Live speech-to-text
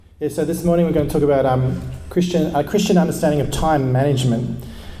Yeah, so this morning we're going to talk about Christian understanding of time management.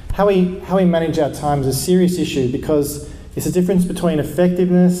 How we manage our time is a serious issue because it's a difference between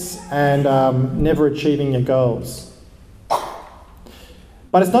effectiveness and never achieving your goals.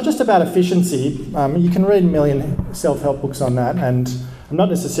 But it's not just about efficiency. You can read a million self-help books on that, and I'm not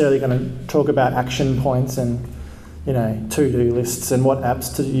necessarily going to talk about action points and to-do lists and what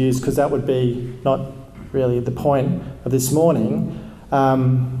apps to use, because that would be not really the point of this morning.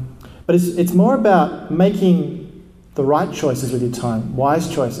 But it's more about making the right choices with your time, wise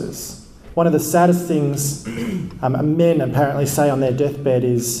choices. One of the saddest things men apparently say on their deathbed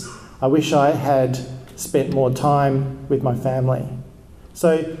is, I wish I had spent more time with my family.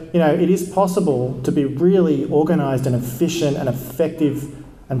 So, it is possible to be really organised and efficient and effective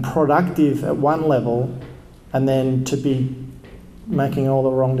and productive at one level, and then to be making all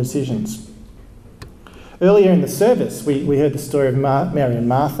the wrong decisions. Earlier in the service, we heard the story of Mary and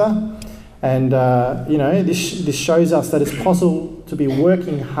Martha, and this shows us that it's possible to be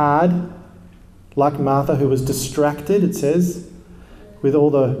working hard, like Martha, who was distracted, it says, with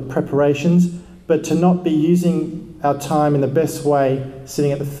all the preparations, but to not be using our time in the best way,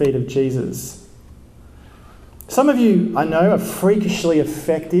 sitting at the feet of Jesus. Some of you, I know, are freakishly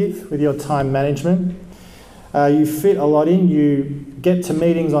effective with your time management. You fit a lot in, you get to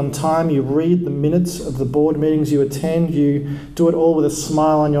meetings on time, you read the minutes of the board meetings you attend, you do it all with a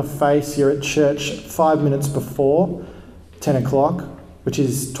smile on your face, you're at church 5 minutes before 10 o'clock, which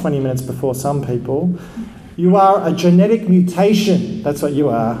is 20 minutes before some people. You are a genetic mutation, that's what you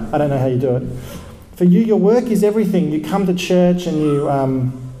are. I don't know how you do it. For you, your work is everything. You come to church and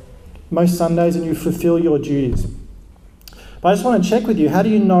you, most Sundays, and you fulfil your duties. But I just want to check with you, how do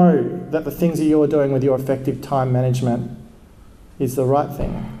you know that the things that you're doing with your effective time management is the right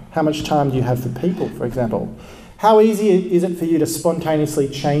thing? How much time do you have for people, for example? How easy is it for you to spontaneously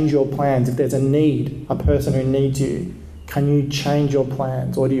change your plans if there's a person who needs you? Can you change your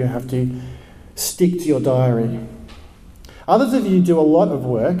plans, or do you have to stick to your diary? Others of you do a lot of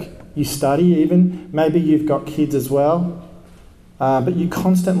work. You study even. Maybe you've got kids as well. But you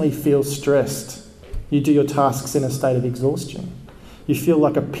constantly feel stressed. You do your tasks in a state of exhaustion. You feel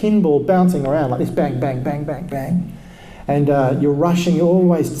like a pinball bouncing around like this, bang, bang, bang, bang, bang. And you're rushing. You're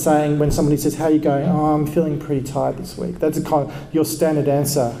always saying, when somebody says, how are you going? Oh, I'm feeling pretty tired this week. That's your standard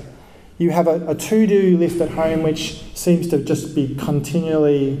answer. You have a to-do list at home which seems to just be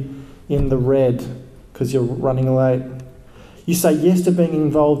continually in the red because you're running late. You say yes to being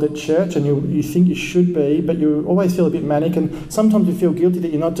involved at church, and you think you should be, but you always feel a bit manic, and sometimes you feel guilty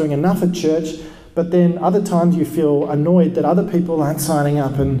that you're not doing enough at church, but then other times you feel annoyed that other people aren't signing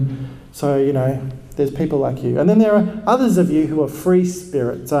up, and so, there's people like you. And then there are others of you who are free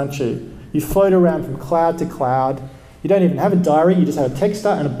spirits, aren't you? You float around from cloud to cloud. You don't even have a diary, you just have a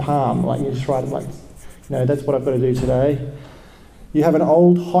texter and a palm, like you just write it that's what I've got to do today. You have an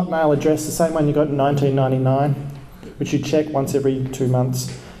old Hotmail address, the same one you got in 1999, which you check once every 2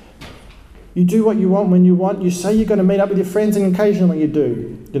 months. You do what you want when you want. You say you're going to meet up with your friends, and occasionally you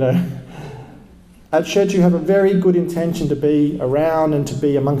do, At church you have a very good intention to be around and to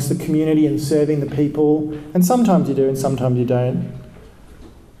be amongst the community and serving the people, and sometimes you do and sometimes you don't.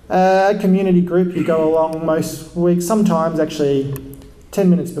 At community group you go along most weeks, sometimes actually 10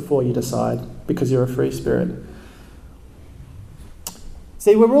 minutes before you decide, because you're a free spirit.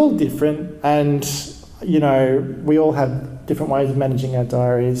 See, we're all different, and we all have different ways of managing our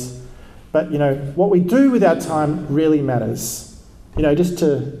diaries. But, what we do with our time really matters. Just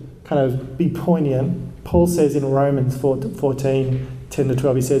to kind of be poignant, Paul says in Romans 14, 10 to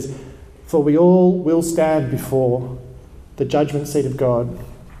 12, he says, "For we all will stand before the judgment seat of God.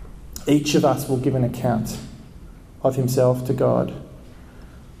 Each of us will give an account of himself to God."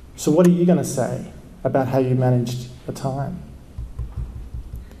 So what are you going to say about how you managed the time?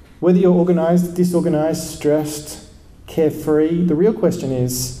 Whether you're organised, disorganised, stressed, carefree, the real question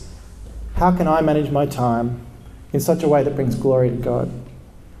is, how can I manage my time in such a way that brings glory to God?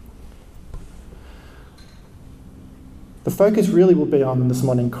 The focus really will be on this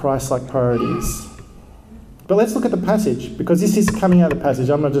morning Christ-like priorities. But let's look at the passage, because this is coming out of the passage.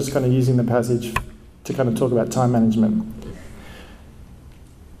 I'm not just kind of using the passage to kind of talk about time management.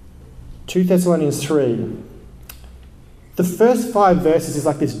 2 Thessalonians 3. The first 5 verses is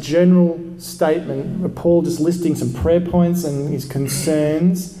like this general statement of Paul just listing some prayer points and his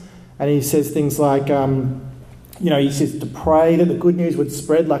concerns. And he says things like, he says to pray that the good news would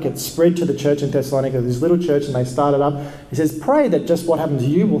spread like it spread to the church in Thessalonica, this little church, and they started up. He says, pray that just what happened to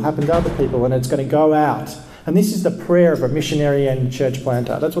you will happen to other people, and it's going to go out. And this is the prayer of a missionary and church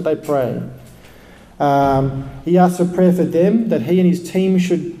planter. That's what they pray. He asks for prayer for them, that he and his team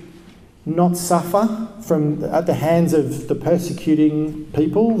should not suffer at the hands of the persecuting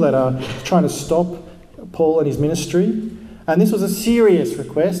people that are trying to stop Paul and his ministry. And this was a serious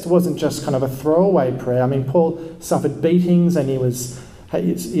request. It wasn't just kind of a throwaway prayer. I mean, Paul suffered beatings and he was,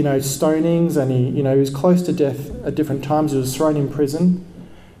 stonings, and he was close to death at different times. He was thrown in prison.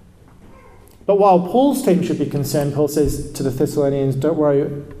 But while Paul's team should be concerned, Paul says to the Thessalonians, don't worry,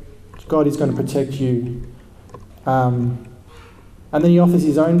 God is going to protect you. And then he offers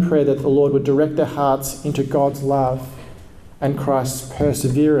his own prayer that the Lord would direct their hearts into God's love and Christ's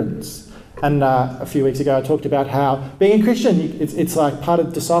perseverance. And a few weeks ago I talked about how being a Christian, it's like part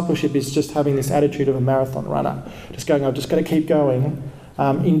of discipleship is just having this attitude of a marathon runner. Just going, I've just got to keep going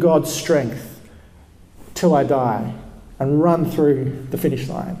in God's strength till I die and run through the finish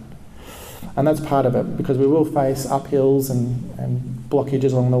line. And that's part of it, because we will face uphills and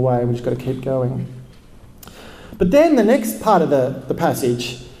blockages along the way. We've just got to keep going. But then the next part of the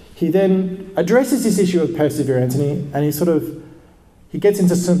passage, he then addresses this issue of perseverance, and he gets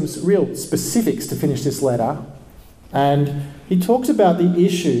into some real specifics to finish this letter. And he talks about the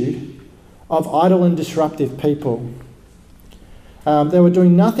issue of idle and disruptive people. They were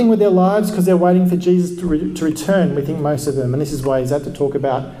doing nothing with their lives because they're waiting for Jesus to return, we think most of them. And this is why he's had to talk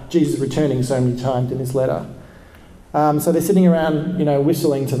about Jesus returning so many times in this letter. So they're sitting around,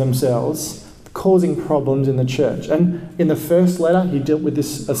 whistling to themselves, causing problems in the church. And in the first letter, he dealt with a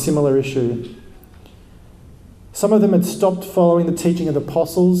similar issue. Some of them had stopped following the teaching of the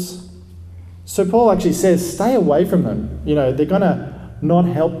apostles. So Paul actually says, stay away from them. They're going to not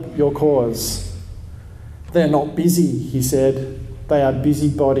help your cause. They're not busy, he said. They are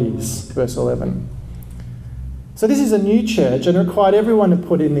busybodies, verse 11. So this is a new church and required everyone to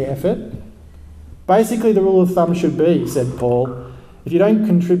put in the effort. Basically, the rule of thumb should be, said Paul, if you don't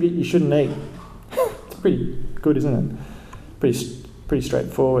contribute, you shouldn't eat. It's pretty good, isn't it? Pretty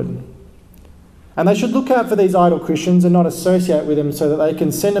straightforward. And they should look out for these idle Christians and not associate with them so that they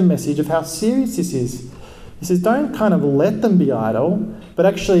can send a message of how serious this is. He says, don't kind of let them be idle, but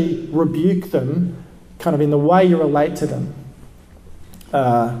actually rebuke them kind of in the way you relate to them.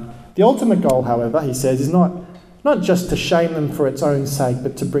 The ultimate goal, however, he says, is not just to shame them for its own sake,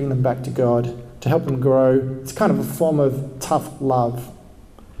 but to bring them back to God, to help them grow. It's kind of a form of tough love.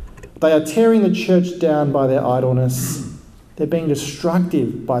 They are tearing the church down by their idleness. They're being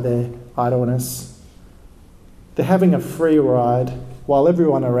destructive by their idleness. They're having a free ride while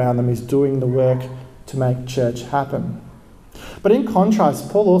everyone around them is doing the work to make church happen. But in contrast,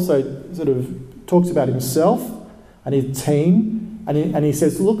 Paul also sort of talks about himself and his team, and he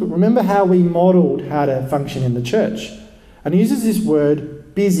says, look, remember how we modelled how to function in the church. And he uses this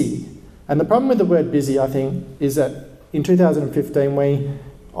word busy. And the problem with the word busy, I think, is that in 2015 we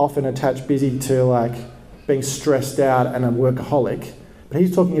often attach busy to like being stressed out and a workaholic. But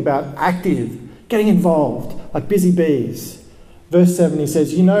he's talking about active, getting involved, like busy bees. Verse 7, he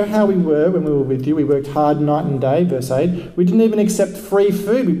says, you know how we were when we were with you. We worked hard night and day. Verse 8, we didn't even accept free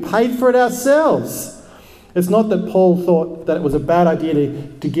food. We paid for it ourselves. It's not that Paul thought that it was a bad idea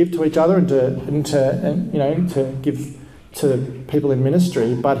to give to each other and to give to people in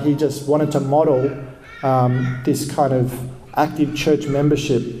ministry, but he just wanted to model this kind of active church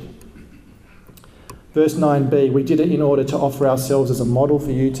membership. Verse 9b, we did it in order to offer ourselves as a model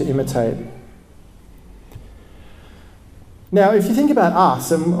for you to imitate. Now, if you think about us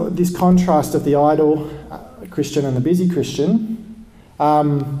and this contrast of the idle Christian and the busy Christian,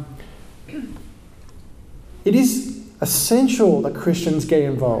 it is essential that Christians get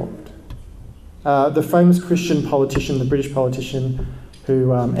involved. The famous Christian politician, the British politician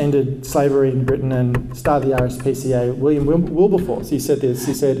who ended slavery in Britain and started the RSPCA, William Wilberforce, he said this,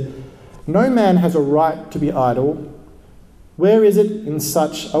 he said, no man has a right to be idle. Where is it in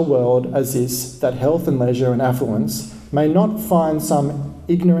such a world as this that health and leisure and affluence may not find some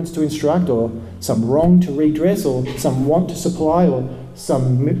ignorance to instruct, or some wrong to redress, or some want to supply, or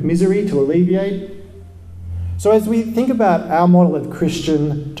some misery to alleviate? So as we think about our model of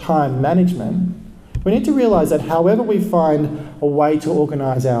Christian time management, we need to realise that however we find a way to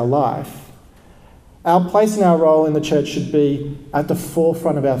organise our life, our place and our role in the church should be at the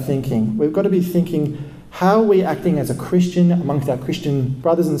forefront of our thinking. We've got to be thinking, how are we acting as a Christian amongst our Christian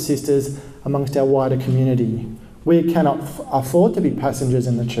brothers and sisters, amongst our wider community? We cannot afford to be passengers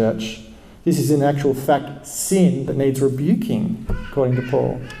in the church. This is in actual fact sin that needs rebuking, according to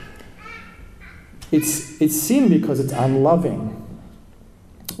Paul. It's sin because it's unloving.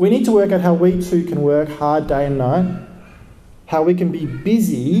 We need to work out how we too can work hard day and night, how we can be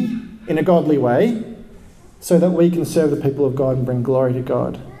busy in a godly way so that we can serve the people of God and bring glory to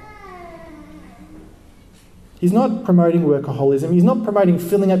God. He's not promoting workaholism. He's not promoting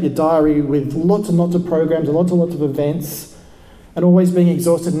filling up your diary with lots and lots of programs and lots of events and always being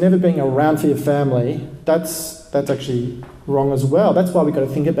exhausted, never being around for your family. That's actually wrong as well. That's why we've got to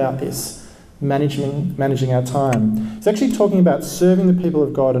think about this, managing our time. It's actually talking about serving the people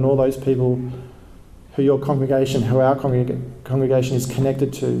of God and all those people who our congregation is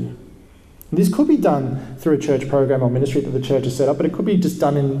connected to. And this could be done through a church program or ministry that the church has set up, but it could be just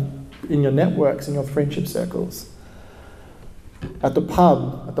done in your networks, in your friendship circles, at the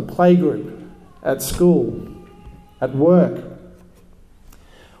pub, at the playgroup, at school, at work.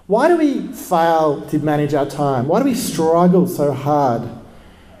 Why do we fail to manage our time? Why do we struggle so hard?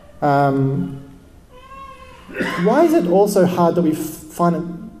 Why is it also hard that we find it?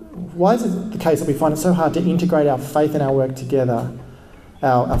 Why is it the case that we find it so hard to integrate our faith and our work together,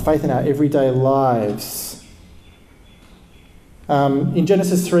 our faith in our everyday lives? In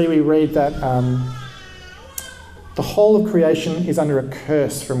Genesis 3, we read that the whole of creation is under a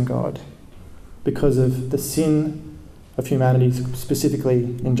curse from God because of the sin of humanity,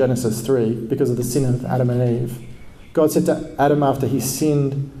 specifically in Genesis 3, because of the sin of Adam and Eve. God said to Adam after he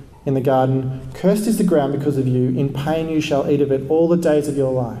sinned in the garden, "Cursed is the ground because of you. In pain you shall eat of it all the days of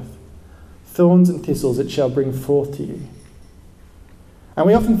your life. Thorns and thistles it shall bring forth to you." And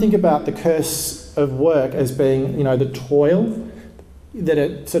we often think about the curse of work as being, the toil, that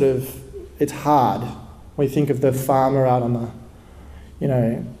it's hard. We think of the farmer out on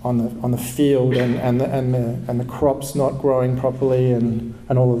the field and the crops not growing properly and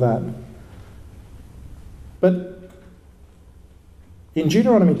all of that. But in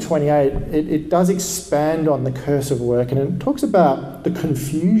Deuteronomy 28, it does expand on the curse of work, and it talks about the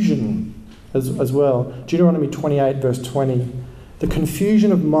confusion as well. Deuteronomy 28 verse 20, the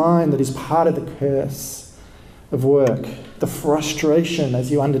confusion of mind that is part of the curse of work, the frustration as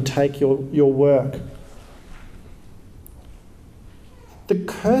you undertake your work. The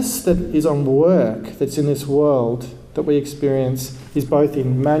curse that is on work that's in this world that we experience is both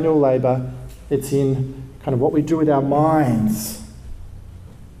in manual labour, it's in kind of what we do with our minds.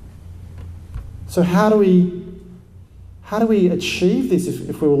 So how do we achieve this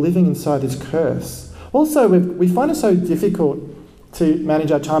if we were living inside this curse? Also, we find it so difficult to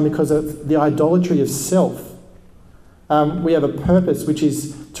manage our time because of the idolatry of self. We have a purpose which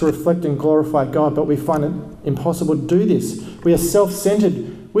is to reflect and glorify God, but we find it impossible to do this. We are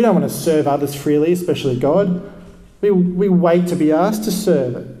self-centered. We don't want to serve others freely, especially God. We wait to be asked to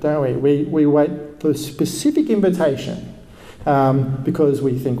serve, don't we? We wait for a specific invitation because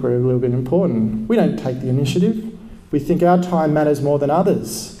we think we're a little bit important. We don't take the initiative. We think our time matters more than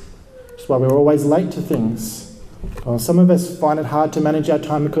others. That's why we're always late to things. Well, some of us find it hard to manage our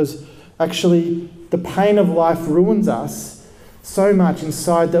time because actually the pain of life ruins us so much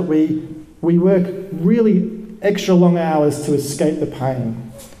inside that we work really extra long hours to escape the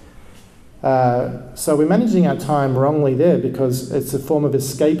pain. So we're managing our time wrongly there because it's a form of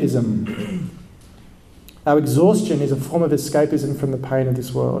escapism. Our exhaustion is a form of escapism from the pain of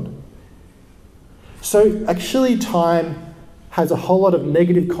this world. So actually time has a whole lot of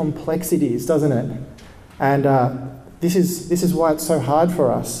negative complexities, doesn't it? And this is why it's so hard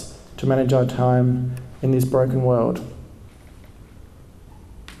for us to manage our time in this broken world.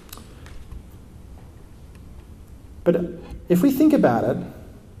 But if we think about it,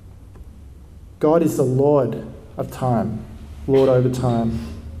 God is the Lord of time, Lord over time.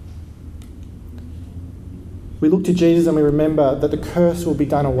 We look to Jesus and we remember that the curse will be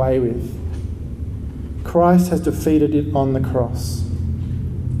done away with. Christ has defeated it on the cross.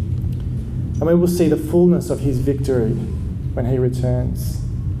 And we will see the fullness of his victory when he returns.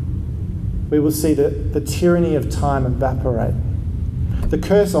 We will see the tyranny of time evaporate. The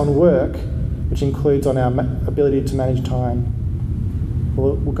curse on work, which includes on our ability to manage time,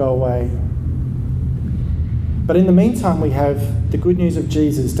 will go away. But in the meantime, we have the good news of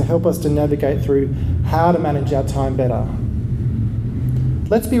Jesus to help us to navigate through how to manage our time better.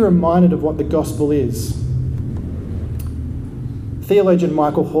 Let's be reminded of what the gospel is. Theologian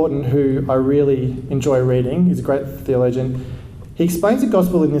Michael Horton, who I really enjoy reading, he's a great theologian, he explains the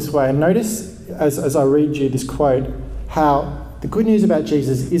gospel in this way. And notice, as I read you this quote, how the good news about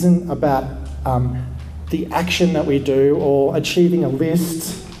Jesus isn't about the action that we do or achieving a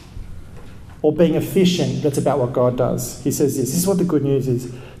list or being efficient. That's about what God does. He says this is what the good news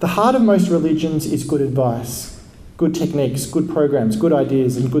is. The heart of most religions is good advice, good techniques, good programs, good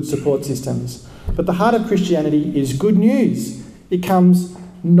ideas and good support systems. But the heart of Christianity is good news. It comes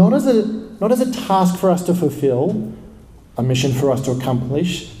not as a task for us to fulfill, a mission for us to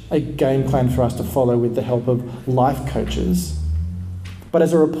accomplish, a game plan for us to follow with the help of life coaches, but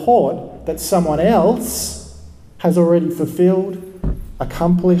as a report that someone else has already fulfilled,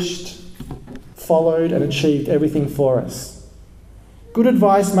 accomplished, followed and achieved everything for us. Good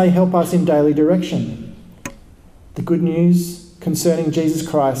advice may help us in daily direction. The good news concerning Jesus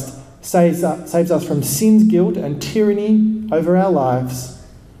Christ saves us from sin's guilt and tyranny over our lives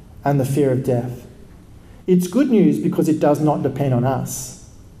and the fear of death. It's good news because it does not depend on us.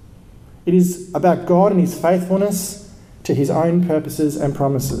 It is about God and his faithfulness to his own purposes and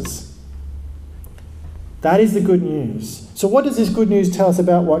promises. That is the good news. So what does this good news tell us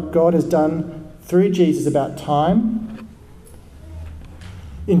about what God has done through Jesus about time?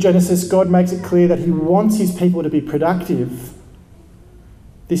 In Genesis, God makes it clear that he wants his people to be productive.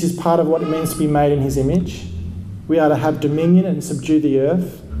 This is part of what it means to be made in his image. We are to have dominion and subdue the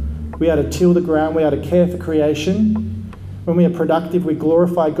earth. We are to till the ground. We are to care for creation. When we are productive, we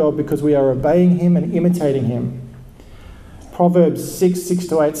glorify God because we are obeying him and imitating him. Proverbs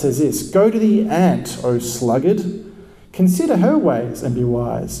 6:6-8 says this, "Go to the ant, O sluggard. Consider her ways and be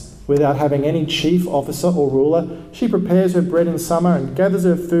wise. Without having any chief officer or ruler, she prepares her bread in summer and gathers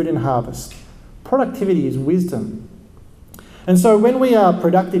her food in harvest." Productivity is wisdom. And so when we are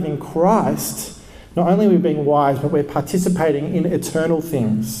productive in Christ, not only are we being wise, but we're participating in eternal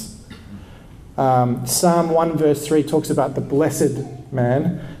things. Psalm 1 verse 3 talks about the blessed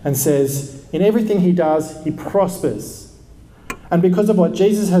man and says, in everything he does, he prospers. And because of what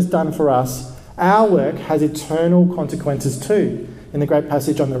Jesus has done for us, our work has eternal consequences too. In the great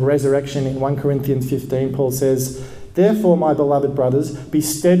passage on the resurrection in 1 Corinthians 15, Paul says, "Therefore, my beloved brothers, be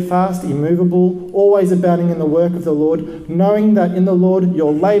steadfast, immovable, always abounding in the work of the Lord, knowing that in the Lord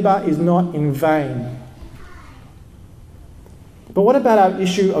your labour is not in vain." But what about our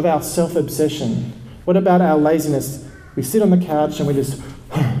issue of our self-obsession? What about our laziness? We sit on the couch and we just...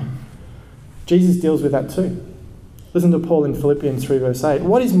 Jesus deals with that too. Listen to Paul in Philippians 3 verse 8.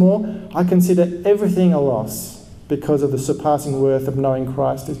 "What is more, I consider everything a loss because of the surpassing worth of knowing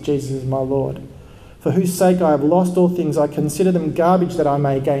Christ as Jesus is my Lord. For whose sake I have lost all things, I consider them garbage that I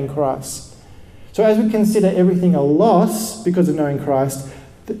may gain Christ." So as we consider everything a loss because of knowing Christ,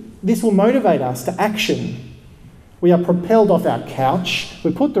 this will motivate us to action. We are propelled off our couch,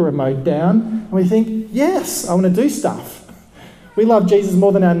 we put the remote down, and we think, yes, I want to do stuff. We love Jesus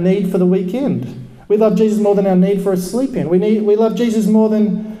more than our need for the weekend. We love Jesus more than our need for a sleep-in. We love Jesus more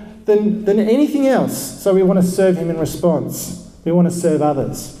than anything else. So we want to serve him in response. We want to serve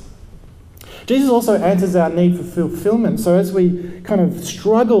others. Jesus also answers our need for fulfillment. So as we kind of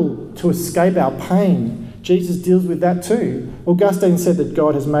struggle to escape our pain, Jesus deals with that too. Augustine said that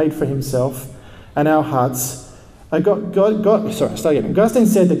God has made for himself and our hearts. Augustine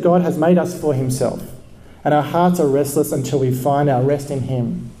said that God has made us for himself and our hearts are restless until we find our rest in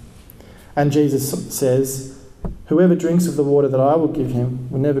him. And Jesus says, "Whoever drinks of the water that I will give him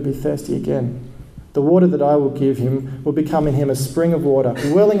will never be thirsty again. The water that I will give him will become in him a spring of water,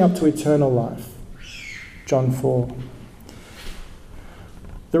 welling up to eternal life." John 4.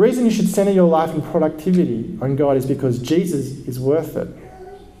 The reason you should center your life in productivity on God is because Jesus is worth it.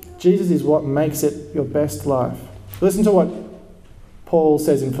 Jesus is what makes it your best life. Listen to what Paul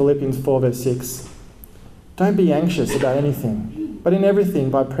says in Philippians 4 verse 6. "Don't be anxious about anything, but in everything,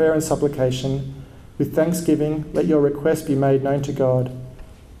 by prayer and supplication, with thanksgiving, let your requests be made known to God.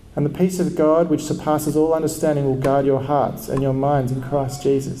 And the peace of God, which surpasses all understanding, will guard your hearts and your minds in Christ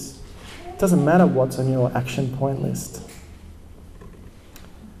Jesus." It doesn't matter what's on your action point list.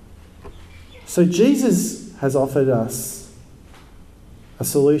 So Jesus has offered us a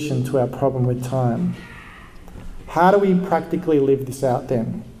solution to our problem with time. How do we practically live this out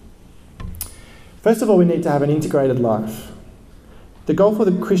then? First of all, we need to have an integrated life. The goal for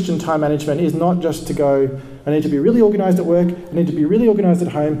the Christian time management is not just to go, I need to be really organised at work, I need to be really organised at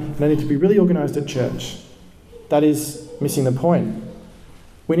home, and I need to be really organised at church. That is missing the point.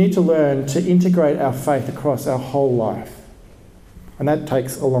 We need to learn to integrate our faith across our whole life. And that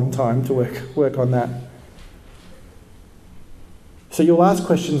takes a long time to work on that. So you'll ask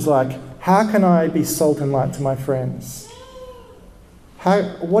questions like, how can I be salt and light to my friends?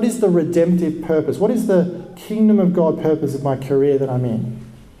 What is the redemptive purpose? What is the kingdom of God purpose of my career that I'm in?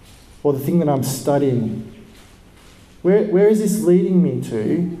 Or the thing that I'm studying? Where is this leading me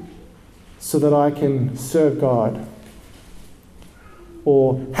to so that I can serve God?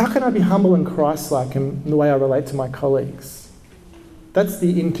 Or how can I be humble and Christ-like in the way I relate to my colleagues? That's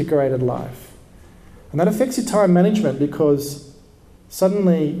the integrated life. And that affects your time management because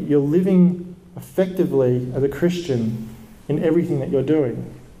suddenly you're living effectively as a Christian in everything that you're doing.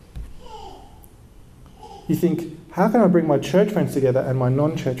 You think, how can I bring my church friends together and my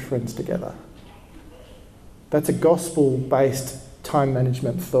non-church friends together? That's a gospel-based time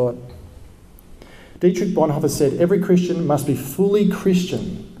management thought. Dietrich Bonhoeffer said, every Christian must be fully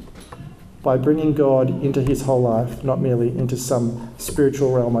Christian by bringing God into his whole life, not merely into some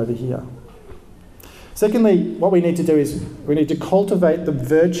spiritual realm over here. Secondly, what we need to do is we need to cultivate the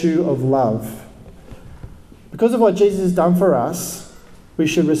virtue of love. Because of what Jesus has done for us, we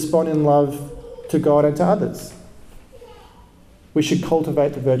should respond in love to God and to others. We should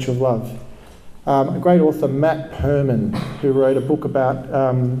cultivate the virtue of love. A great author, Matt Perman, who wrote a book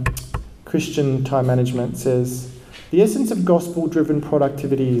about Christian time management, says, the essence of gospel-driven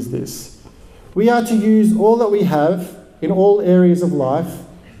productivity is this. We are to use all that we have in all areas of life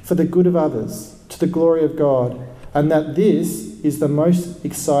for the good of others, to the glory of God, and that this is the most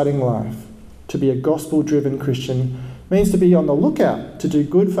exciting life. To be a gospel-driven Christian means to be on the lookout to do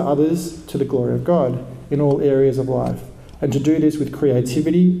good for others to the glory of God in all areas of life, and to do this with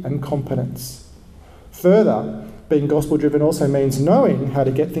creativity and competence. Further, being gospel-driven also means knowing how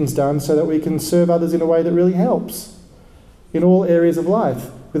to get things done so that we can serve others in a way that really helps in all areas of life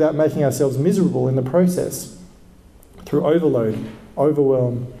without making ourselves miserable in the process through overload,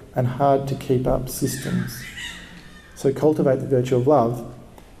 overwhelm, and hard to keep up systems. So cultivate the virtue of love.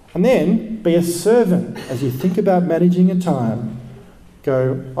 And then be a servant. As you think about managing your time,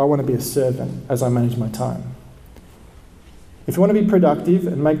 go, I want to be a servant as I manage my time. If you want to be productive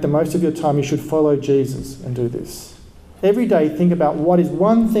and make the most of your time, you should follow Jesus and do this. Every day, think about what is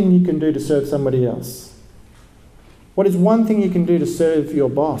one thing you can do to serve somebody else. What is one thing you can do to serve your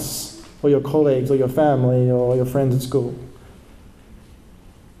boss or your colleagues or your family or your friends at school?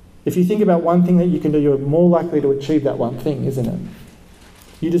 If you think about one thing that you can do, you're more likely to achieve that one thing, isn't it?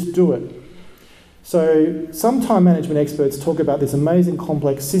 You just do it. So some time management experts talk about this amazing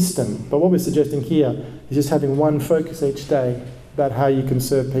complex system, but what we're suggesting here is just having one focus each day about how you can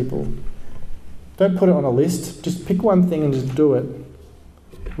serve people. Don't put it on a list, just pick one thing and just do it.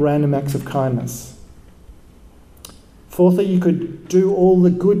 Random acts of kindness. Fourthly, you could do all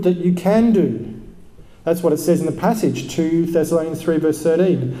the good that you can do. That's what it says in the passage, 2 Thessalonians 3 verse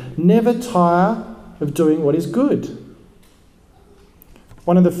 13. Never tire of doing what is good.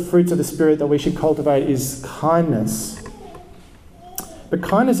 One of the fruits of the Spirit that we should cultivate is kindness. But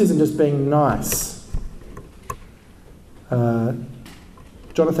kindness isn't just being nice.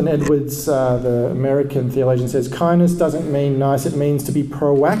 Jonathan Edwards, the American theologian, says, kindness doesn't mean nice, it means to be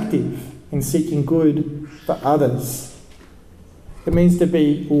proactive in seeking good for others. It means to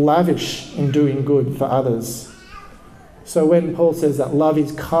be lavish in doing good for others. So when Paul says that love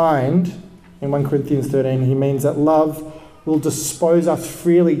is kind, in 1 Corinthians 13, he means that love will dispose us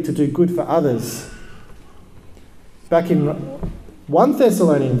freely to do good for others. Back in 1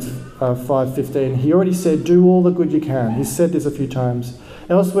 Thessalonians 5:15, he already said, do all the good you can. He's said this a few times.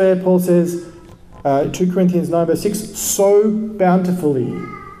 Elsewhere, Paul says, 2 Corinthians 9 verse 6, sow bountifully.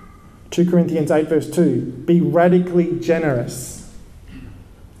 2 Corinthians 8 verse 2, be radically generous.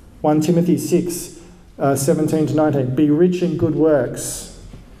 1 Timothy 6, 17 to 19, be rich in good works.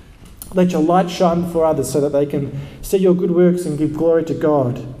 Let your light shine for others so that they can see your good works and give glory to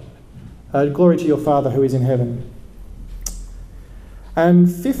God. Glory to your Father who is in heaven.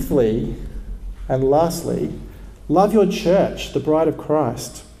 And fifthly, and lastly, love your church, the bride of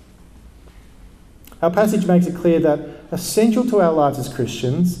Christ. Our passage makes it clear that essential to our lives as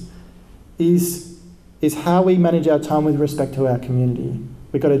Christians is how we manage our time with respect to our community.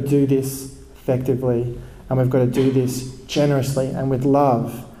 We've got to do this effectively, and we've got to do this generously and with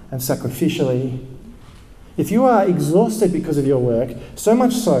love and sacrificially. If you are exhausted because of your work, so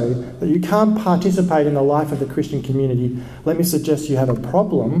much so that you can't participate in the life of the Christian community, let me suggest you have a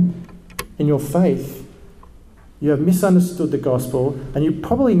problem in your faith. You have misunderstood the gospel, and you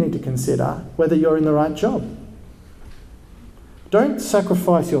probably need to consider whether you're in the right job. Don't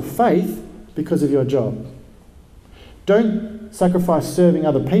sacrifice your faith because of your job. Don't sacrifice serving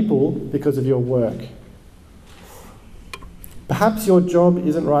other people because of your work. Perhaps your job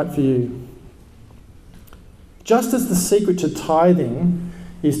isn't right for you. Just as the secret to tithing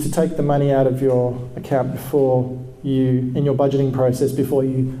is to take the money out of your account in your budgeting process, before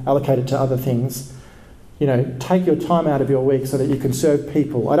you allocate it to other things, take your time out of your week so that you can serve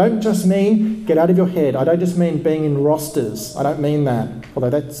people. I don't just mean get out of your head. I don't just mean being in rosters. I don't mean that, although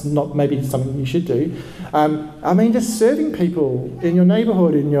that's not maybe something you should do. I mean just serving people in your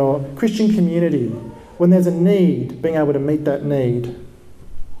neighbourhood, in your Christian community. When there's a need, being able to meet that need.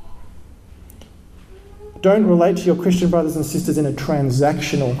 Don't relate to your Christian brothers and sisters in a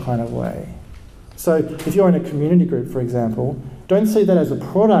transactional kind of way. So if you're in a community group, for example, don't see that as a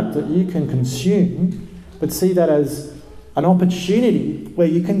product that you can consume, but see that as an opportunity where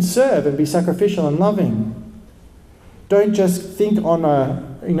you can serve and be sacrificial and loving. Don't just think on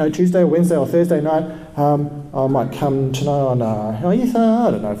Tuesday or Wednesday or Thursday night, I might come tonight on, I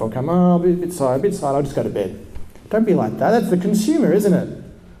don't know if I'll come, a bit tired, I'll just go to bed. Don't be like that. That's the consumer, isn't it?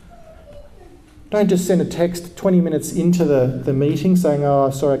 Don't just send a text 20 minutes into the meeting saying,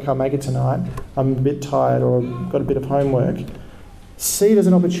 sorry, I can't make it tonight, I'm a bit tired or got a bit of homework. See it as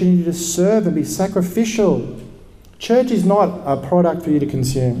an opportunity to serve and be sacrificial. Church is not a product for you to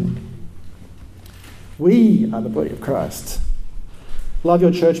consume. We are the body of Christ. Love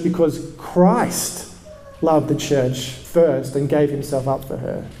your church because Christ loved the church first and gave himself up for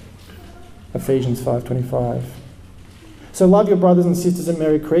her. Ephesians 5:25. So love your brothers and sisters at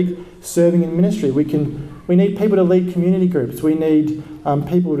Merri Creek serving in ministry. We need people to lead community groups. We need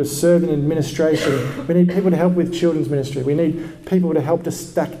people to serve in administration. We need people to help with children's ministry. We need people to help to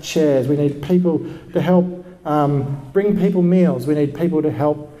stack chairs. We need people to help bring people meals. We need people to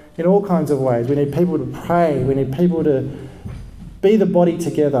help in all kinds of ways. We need people to pray. We need people to be the body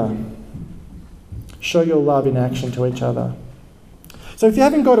together. Show your love in action to each other. So if you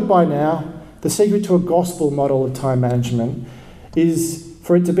haven't got it by now, the secret to a gospel model of time management is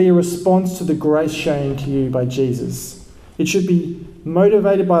for it to be a response to the grace shown to you by Jesus. It should be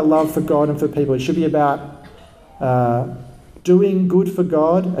motivated by love for God and for people. It should be about doing good for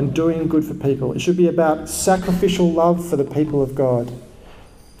God and doing good for people. It should be about sacrificial love for the people of God.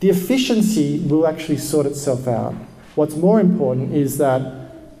 The efficiency will actually sort itself out. What's more important is that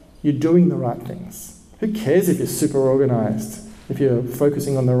you're doing the right things. Who cares if you're super organised, if you're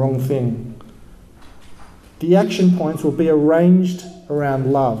focusing on the wrong thing? The action points will be arranged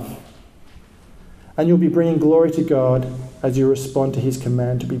around love. And you'll be bringing glory to God as you respond to his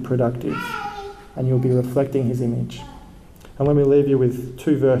command to be productive. And you'll be reflecting his image. And let me leave you with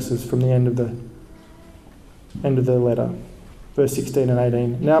 2 verses from the end of the letter. Verse 16 and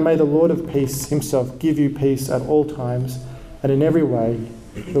 18. Now may the Lord of peace himself give you peace at all times and in every way.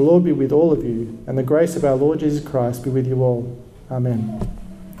 The Lord be with all of you, and the grace of our Lord Jesus Christ be with you all. Amen.